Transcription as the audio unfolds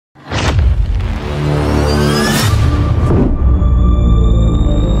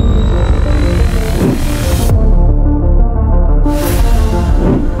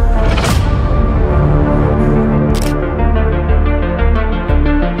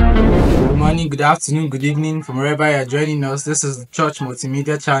good afternoon, good evening from wherever you're joining us. This is the Church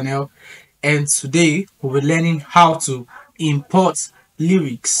Multimedia channel, and today we'll be learning how to import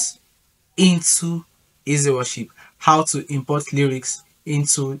lyrics into Easy Worship. How to import lyrics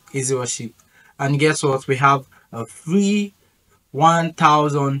into Easy Worship. And guess what? We have a free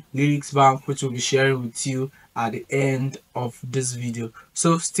 1000 lyrics bank which we'll be sharing with you at the end of this video.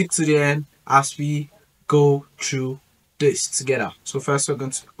 So stick to the end as we go through this together. So first we're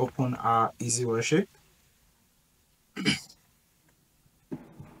going to open our Easy Worship.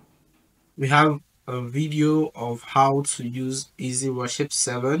 We have a video of how to use Easy Worship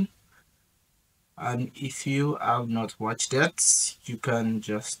 7, and if you have not watched it, you can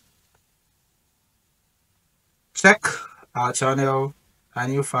just check our channel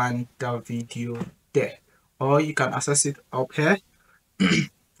and you'll find that video there, or you can access it up here. The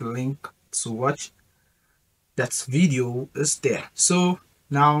link to watch that video is there. So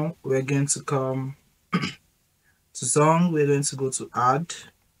now we're going to come to song. We're going to go to add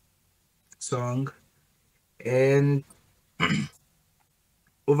song, and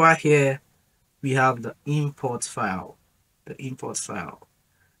over here we have the import file.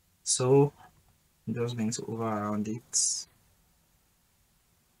 So I'm just going to over around it.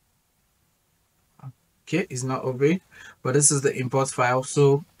 Okay, it's not over, but this is the import file.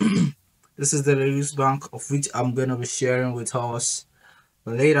 So this is the lyrics bank of which I'm going to be sharing with us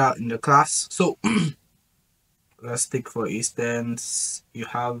later in the class. So let's take for instance, you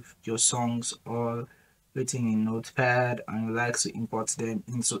have your songs all written in Notepad and you like to import them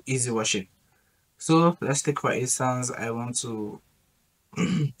into Easy Worship. So let's take for instance, I want to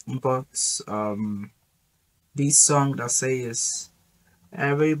import this song that says,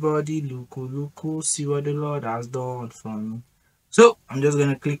 "Everybody look, see what the Lord has done for me." So I'm just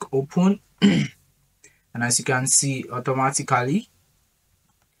gonna click open and as you can see, automatically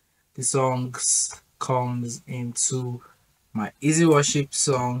the songs comes into my Easy Worship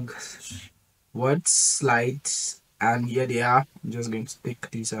song word slides, and here they are. I'm just going to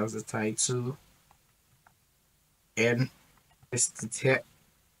take this as the title and paste it here,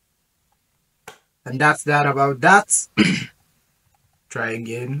 and that's that about that. Try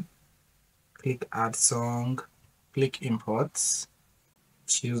again, click add song, click import,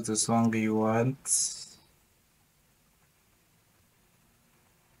 choose the song you want.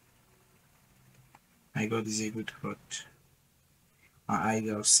 My God, is a good God. My eyes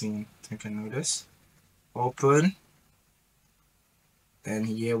have seen, take a notice. Open, and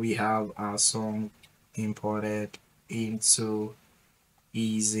here we have our song imported into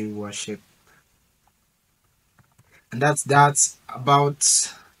Easy Worship. And that's that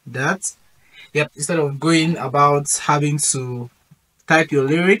about that. Yep, instead of going about having to type your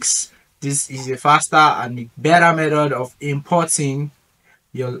lyrics, this is a faster and better method of importing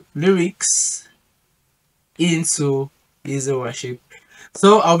your lyrics into Easy Worship.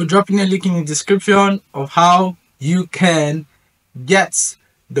 So I'll be dropping a link in the description of how you can get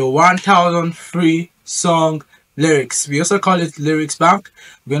the 1000 free song lyrics. We also call it lyrics bank.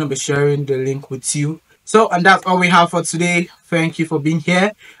 We're going to be sharing the link with you. So, and that's all we have for today. Thank you for being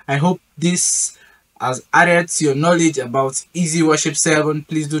here. I hope this has added to your knowledge about Easy Worship 7.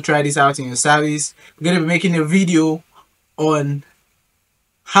 Please do try this out in your service. We're going to be making a video on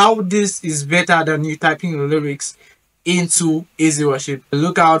how this is better than you typing the lyrics into Easy Worship.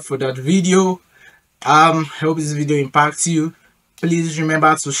 Look out for that video. I hope this video impacts you. Please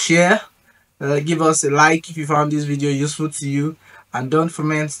remember to share, give us a like if you found this video useful to you, and don't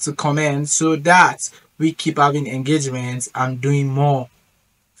forget to comment so that we keep having engagement and doing more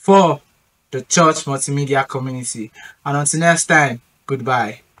for the Church Multimedia community. And until next time,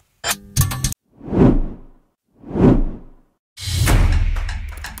 goodbye.